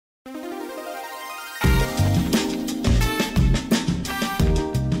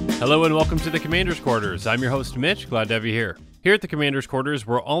Hello and welcome to the Commander's Quarters. I'm your host Mitch, glad to have you here. Here at the Commander's Quarters,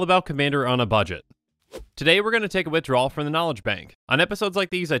 we're all about Commander on a budget. Today we're going to take a withdrawal from the Knowledge Bank. On episodes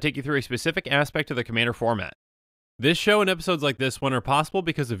like these, I take you through a specific aspect of the Commander format. This show and episodes like this one are possible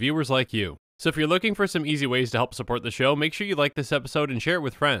because of viewers like you. So if you're looking for some easy ways to help support the show, make sure you like this episode and share it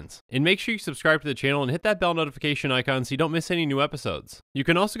with friends. And make sure you subscribe to the channel and hit that bell notification icon so you don't miss any new episodes. You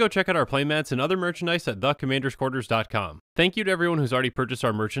can also go check out our playmats and other merchandise at thecommandersquarters.com. Thank you to everyone who's already purchased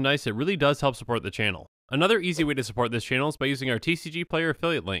our merchandise, it really does help support the channel. Another easy way to support this channel is by using our TCG Player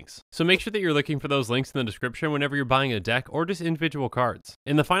affiliate links. So make sure that you're looking for those links in the description whenever you're buying a deck or just individual cards.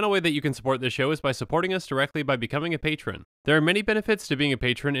 And the final way that you can support this show is by supporting us directly by becoming a patron. There are many benefits to being a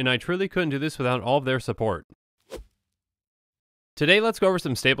patron, and I truly couldn't do this without all of their support. Today, let's go over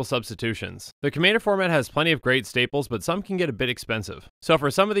some staple substitutions. The Commander format has plenty of great staples, but some can get a bit expensive. So for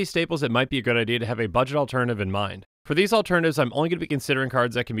some of these staples, it might be a good idea to have a budget alternative in mind. For these alternatives, I'm only going to be considering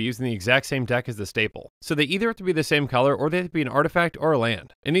cards that can be used in the exact same deck as the staple. So they either have to be the same color or they have to be an artifact or a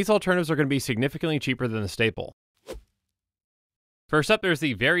land. And these alternatives are going to be significantly cheaper than the staple. First up, there's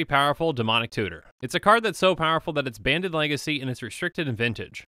the very powerful Demonic Tutor. It's a card that's so powerful that it's banned in Legacy and it's restricted in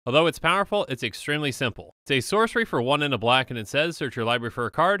Vintage. Although it's powerful, it's extremely simple. It's a sorcery for 1 and a black, and it says, search your library for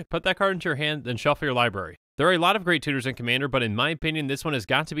a card, put that card into your hand, then shuffle your library. There are a lot of great tutors in Commander, but in my opinion, this one has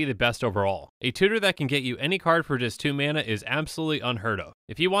got to be the best overall. A tutor that can get you any card for just 2 mana is absolutely unheard of.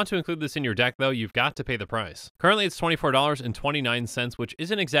 If you want to include this in your deck though, you've got to pay the price. Currently it's $24.29, which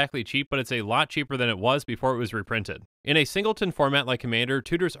isn't exactly cheap, but it's a lot cheaper than it was before it was reprinted. In a singleton format like Commander,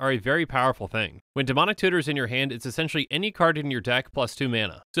 tutors are a very powerful thing. When Demonic Tutor is in your hand, it's essentially any card in your deck plus 2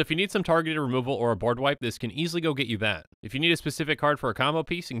 mana. So if you need some targeted removal or a board wipe, this can easily go get you that. If you need a specific card for a combo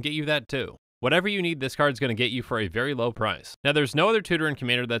piece, it can get you that too. Whatever you need, this card's going to get you for a very low price. Now, there's no other tutor in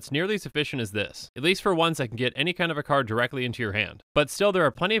Commander that's nearly as efficient as this, at least for ones that can get any kind of a card directly into your hand. But still, there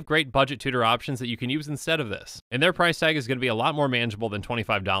are plenty of great budget tutor options that you can use instead of this, and their price tag is going to be a lot more manageable than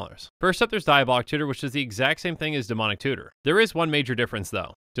 $25. First up, there's Diabolic Tutor, which is the exact same thing as Demonic Tutor. There is one major difference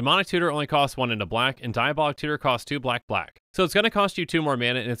though. Demonic Tutor only costs 1 and a black, and Diabolic Tutor costs 2 black. So it's going to cost you 2 more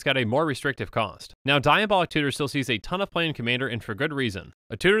mana, and it's got a more restrictive cost. Now, Diabolic Tutor still sees a ton of play in Commander, and for good reason.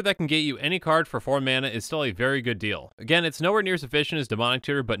 A tutor that can get you any card for 4 mana is still a very good deal. Again, it's nowhere near as efficient as Demonic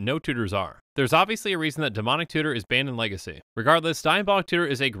Tutor, but no tutors are. There's obviously a reason that Demonic Tutor is banned in Legacy. Regardless, Diabolic Tutor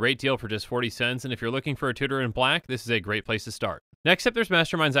is a great deal for just 40 cents, and if you're looking for a tutor in black, this is a great place to start. Next up, there's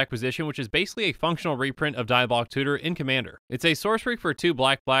Mastermind's Acquisition, which is basically a functional reprint of Diabolic Tutor in Commander. It's a sorcery for 2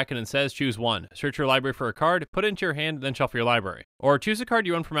 black, and it says choose 1. Search your library for a card, put it into your hand, then shuffle your library. Or choose a card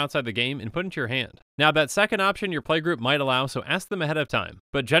you own from outside the game and put it into your hand. Now, that second option your playgroup might allow, so ask them ahead of time.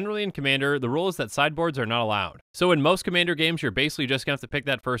 But generally in Commander, the rule is that sideboards are not allowed. So in most Commander games, you're basically just going to have to pick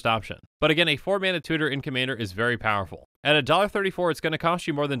that first option. But again, a 4-mana tutor in Commander is very powerful. At $1.34, it's going to cost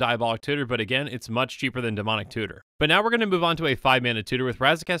you more than Diabolic Tutor, but again, it's much cheaper than Demonic Tutor. But now we're going to move on to a 5-mana tutor with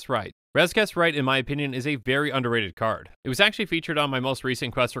Razaketh's Right. Razaketh's Right, in my opinion, is a very underrated card. It was actually featured on my most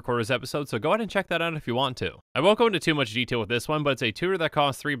recent Quest for Quarters episode, so go ahead and check that out if you want to. I won't go into too much detail with this one, but it's a tutor that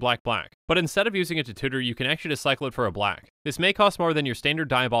costs 3 black. But instead of using it to tutor, you can actually just cycle it for a black. This may cost more than your standard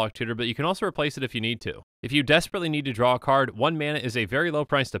Diabolic Tutor, but you can also replace it if you need to. If you desperately need to draw a card, 1 mana is a very low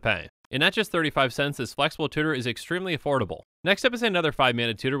price to pay. And at just 35 cents, this flexible tutor is extremely affordable. Next up is another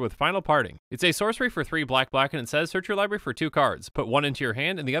 5-mana tutor with Final Parting. It's a sorcery for 3 black, and it says search your library for 2 cards, put 1 into your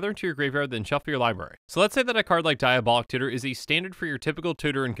hand and the other into your graveyard, then shuffle your library. So let's say that a card like Diabolic Tutor is the standard for your typical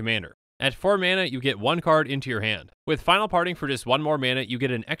tutor in Commander. At 4 mana, you get 1 card into your hand. With Final Parting for just 1 more mana, you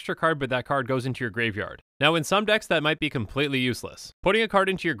get an extra card, but that card goes into your graveyard. Now, in some decks, that might be completely useless. Putting a card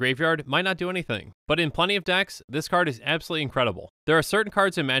into your graveyard might not do anything, but in plenty of decks, this card is absolutely incredible. There are certain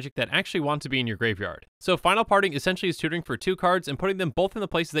cards in Magic that actually want to be in your graveyard. So Final Parting essentially is tutoring for 2 cards and putting them both in the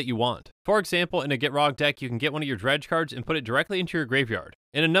places that you want. For example, in a Get Rog deck, you can get one of your Dredge cards and put it directly into your graveyard.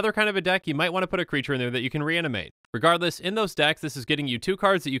 In another kind of a deck, you might want to put a creature in there that you can reanimate. Regardless, in those decks, this is getting you 2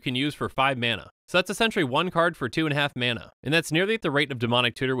 cards that you can use for 5 mana. So that's essentially 1 card for 2.5 mana. And that's nearly at the rate of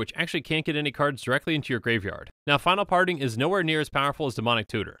Demonic Tutor, which actually can't get any cards directly into your graveyard. Now, Final Parting is nowhere near as powerful as Demonic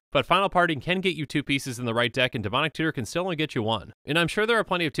Tutor, but Final Parting can get you 2 pieces in the right deck, and Demonic Tutor can still only get you 1. And I'm sure there are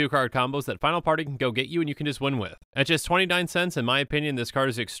plenty of 2-card combos that Final Parting can go get you and you can just win with. At just 29 cents, in my opinion, this card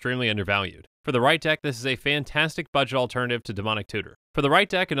is extremely undervalued. For the right deck, this is a fantastic budget alternative to Demonic Tutor. For the right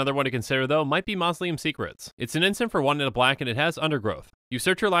deck, another one to consider though might be Mausoleum Secrets. It's an instant for 1 and a black, and it has Undergrowth. You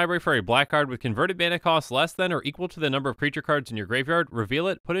search your library for a black card with converted mana cost less than or equal to the number of creature cards in your graveyard, reveal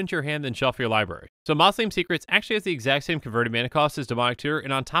it, put it into your hand, then shuffle your library. So Mausoleum Secrets actually has the exact same converted mana cost as Demonic Tutor,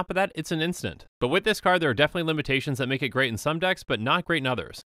 and on top of that, it's an instant. But with this card, there are definitely limitations that make it great in some decks, but not great in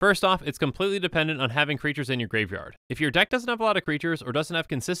others. First off, it's completely dependent on having creatures in your graveyard. If your deck doesn't have a lot of creatures or doesn't have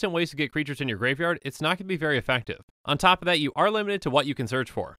consistent ways to get creatures in your graveyard, it's not going to be very effective. On top of that, you are limited to what you can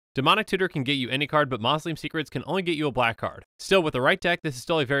search for. Demonic Tutor can get you any card, but Mausoleum Secrets can only get you a black card. Still, with the right deck, this is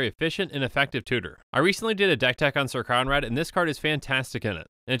still a very efficient and effective tutor. I recently did a deck tech on Sir Conrad, and this card is fantastic in it.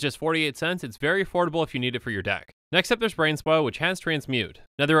 And at just 48 cents, it's very affordable if you need it for your deck. Next up, there's Brainspoil, which has Transmute.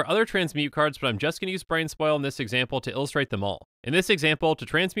 Now, there are other Transmute cards, but I'm just going to use Brainspoil in this example to illustrate them all. In this example, to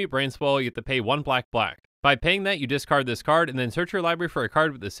transmute Brainspoil, you have to pay 1 black. By paying that, you discard this card, and then search your library for a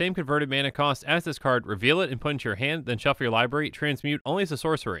card with the same converted mana cost as this card, reveal it, and put it into your hand, then shuffle your library. Transmute only as a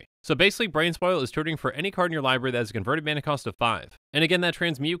sorcery. So basically, Brainspoil is tutoring for any card in your library that has a converted mana cost of 5. And again, that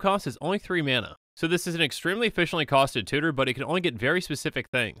Transmute cost is only 3 mana. So this is an extremely efficiently costed tutor, but it can only get very specific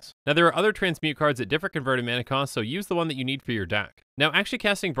things. Now, there are other Transmute cards at different converted mana costs, so use the one that you need for your deck. Now, actually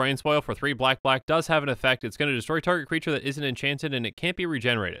casting Brainspoil for 3 black does have an effect. It's going to destroy target creature that isn't enchanted, and it can't be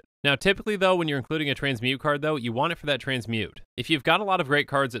regenerated. Now, typically though, when you're including a Transmute card though, you want it for that Transmute. If you've got a lot of great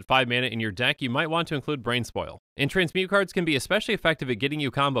cards at 5 mana in your deck, you might want to include Brainspoil. And Transmute cards can be especially effective at getting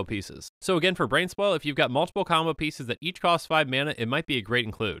you combo pieces. So again, for Brainspoil, if you've got multiple combo pieces that each cost 5 mana, it might be a great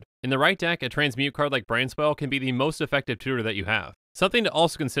include. In the right deck, a Transmute card like Brainspoil can be the most effective tutor that you have. Something to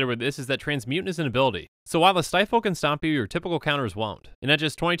also consider with this is that Transmute is an ability. So while the Stifle can stomp you, your typical counters won't. And at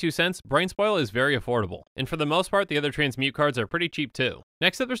just 22 cents, Brainspoil is very affordable. And for the most part, the other Transmute cards are pretty cheap too.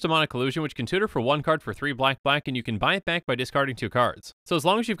 Next up, there's Demonic Collusion, which can tutor for 1 card for 3 black, and you can buy it back by discarding 2 cards. So as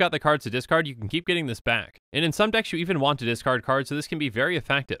long as you've got the cards to discard, you can keep getting this back. And in some decks, you even want to discard cards, so this can be very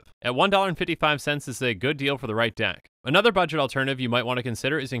effective. At $1.55, this is a good deal for the right deck. Another budget alternative you might want to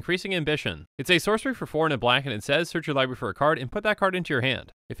consider is Increasing Ambition. It's a sorcery for 4 and a black, and it says search your library for a card and put that card into your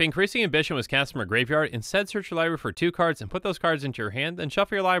hand. If Increasing Ambition was cast from a graveyard, instead search your library for 2 cards and put those cards into your hand, then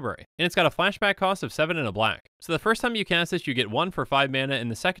shuffle your library. And it's got a flashback cost of 7 and a black. So the first time you cast this, you get 1 for 5 mana, and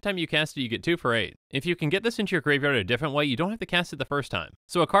the second time you cast it, you get 2 for 8. If you can get this into your graveyard a different way, you don't have to cast it the first time.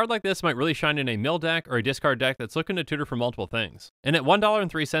 So a card like this might really shine in a mill deck or a discard deck that's looking to tutor for multiple things. And at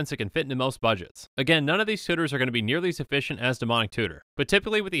 $1.03, it can fit into most budgets. Again, none of these tutors are going to be nearly as efficient as Demonic Tutor, but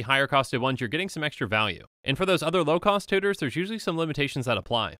typically with the higher costed ones, you're getting some extra value. And for those other low cost tutors, there's usually some limitations that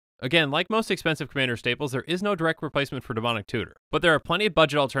apply. Again, like most expensive Commander staples, there is no direct replacement for Demonic Tutor, but there are plenty of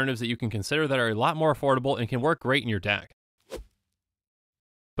budget alternatives that you can consider that are a lot more affordable and can work great in your deck.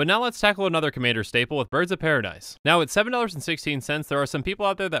 But now let's tackle another Commander staple with Birds of Paradise. Now at $7.16, there are some people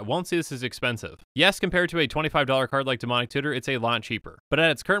out there that won't see this as expensive. Yes, compared to a $25 card like Demonic Tutor, it's a lot cheaper. But at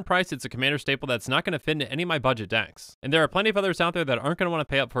its current price, it's a Commander staple that's not going to fit into any of my budget decks. And there are plenty of others out there that aren't going to want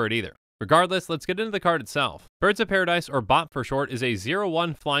to pay up for it either. Regardless, let's get into the card itself. Birds of Paradise, or BOP for short, is a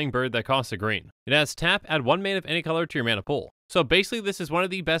 0/1 flying bird that costs a green. It has tap, add 1 mana of any color to your mana pool. So basically, this is one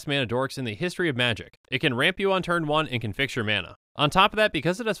of the best mana dorks in the history of Magic. It can ramp you on turn 1 and can fix your mana. On top of that,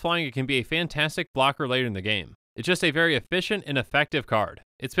 because it has flying, it can be a fantastic blocker later in the game. It's just a very efficient and effective card.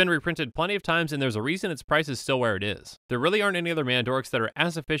 It's been reprinted plenty of times, and there's a reason its price is still where it is. There really aren't any other mana dorks that are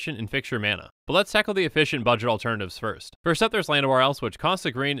as efficient and fix your mana. But let's tackle the efficient budget alternatives first. First up, there's Llanowar Elves, which costs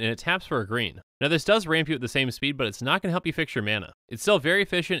a green and it taps for a green. Now this does ramp you at the same speed, but it's not going to help you fix your mana. It's still very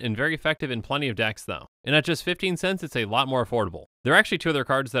efficient and very effective in plenty of decks though. And at just 15 cents, it's a lot more affordable. There are actually 2 other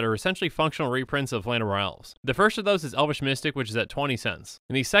cards that are essentially functional reprints of Llanowar Elves. The first of those is Elvish Mystic, which is at 20 cents.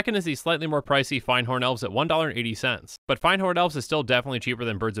 And the second is the slightly more pricey Finehorn Elves at $1.80. But Finehorn Elves is still definitely cheaper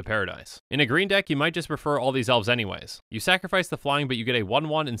than Birds of Paradise. In a green deck, you might just prefer all these elves anyways. You sacrifice the flying, but you get a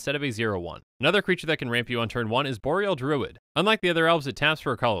 1/1 instead of a 0/1. Another creature that can ramp you on turn 1 is Boreal Druid. Unlike the other elves, it taps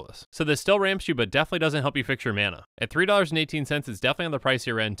for a colorless. So this still ramps you, but definitely doesn't help you fix your mana. At $3.18, it's definitely on the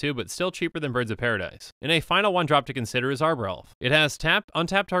pricier end too, but still cheaper than Birds of Paradise. And a final one drop to consider is Arbor Elf. It has tap,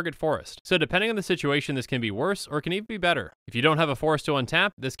 untap target forest. So depending on the situation, this can be worse or can even be better. If you don't have a forest to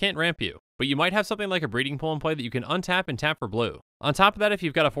untap, this can't ramp you. But you might have something like a Breeding Pool in play that you can untap and tap for blue. On top of that, if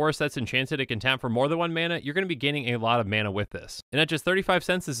you've got a forest that's enchanted, it can tap for more than 1 mana, you're going to be gaining a lot of mana with this. And at just 35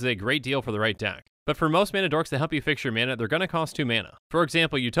 cents, this is a great deal for the right deck. But for most mana dorks that help you fix your mana, they're going to cost 2 mana. For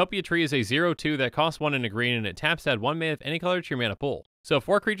example, Utopia Tree is a 0/2 that costs 1 and a green, and it taps to add 1 mana of any color to your mana pool. So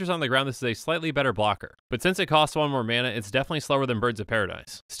 4 creatures on the ground, this is a slightly better blocker. But since it costs 1 more mana, it's definitely slower than Birds of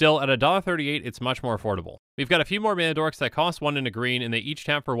Paradise. Still, at $1.38, it's much more affordable. We've got a few more mana dorks that cost 1 and a green, and they each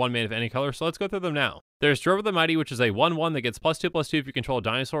tap for 1 mana of any color, so let's go through them now. There's Drover the Mighty, which is a 1/1 that gets +2/+2 if you control a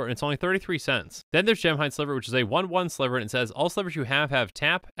dinosaur, and it's only 33 cents. Then there's Gemhide Sliver, which is a 1/1 sliver, and it says all slivers you have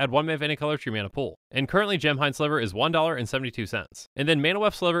tap, add 1 mana of any color to your mana pool. And currently Gemhide Sliver is $1.72. And then Mana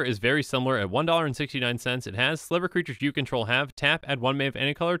Weft Sliver is very similar at $1.69. It has sliver creatures you control tap, add 1 mana of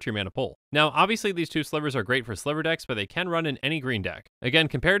any color to your mana pool. Now, obviously these two slivers are great for sliver decks, but they can run in any green deck. Again,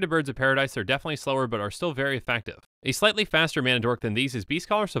 compared to Birds of Paradise, they're definitely slower, but are still very effective. A slightly faster mana dork than these is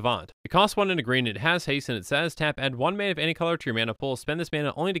Beastcaller Savant. It costs 1 and a green, it has haste, and it says tap, add 1 mana of any color to your mana pool, spend this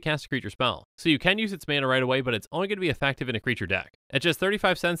mana only to cast a creature spell. So you can use its mana right away, but it's only going to be effective in a creature deck. At just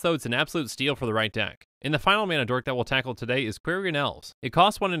 35 cents though, it's an absolute steal for the right deck. And the final mana dork that we'll tackle today is Quirion Elves. It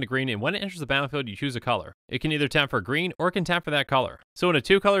costs 1 and a green, and when it enters the battlefield, you choose a color. It can either tap for green, or it can tap for that color. So in a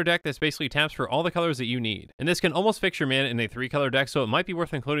 2-color deck, this basically taps for all the colors that you need. And this can almost fix your mana in a 3-color deck, so it might be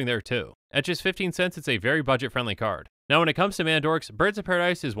worth including there too. At just 15 cents, it's a very budget-friendly card. Now when it comes to mana dorks, Birds of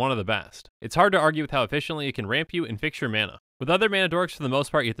Paradise is one of the best. It's hard to argue with how efficiently it can ramp you and fix your mana. With other mana dorks, for the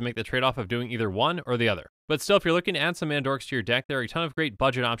most part, you have to make the trade-off of doing either one or the other. But still, if you're looking to add some mana dorks to your deck, there are a ton of great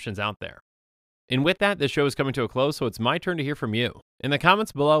budget options out there. And with that, this show is coming to a close, so it's my turn to hear from you. In the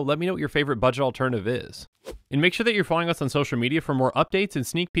comments below, let me know what your favorite budget alternative is. And make sure that you're following us on social media for more updates and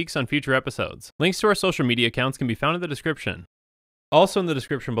sneak peeks on future episodes. Links to our social media accounts can be found in the description. Also in the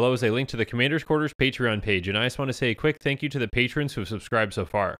description below is a link to the Commander's Quarters Patreon page, and I just want to say a quick thank you to the patrons who have subscribed so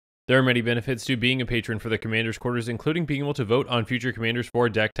far. There are many benefits to being a patron for the Commander's Quarters, including being able to vote on future commanders for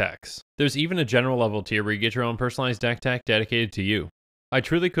deck techs. There's even a general level tier where you get your own personalized deck tech dedicated to you. I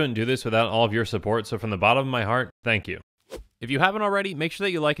truly couldn't do this without all of your support, so from the bottom of my heart, thank you. If you haven't already, make sure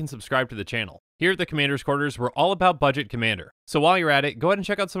that you like and subscribe to the channel. Here at the Commander's Quarters, we're all about budget commander. So while you're at it, go ahead and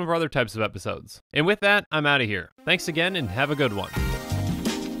check out some of our other types of episodes. And with that, I'm out of here. Thanks again, and have a good one.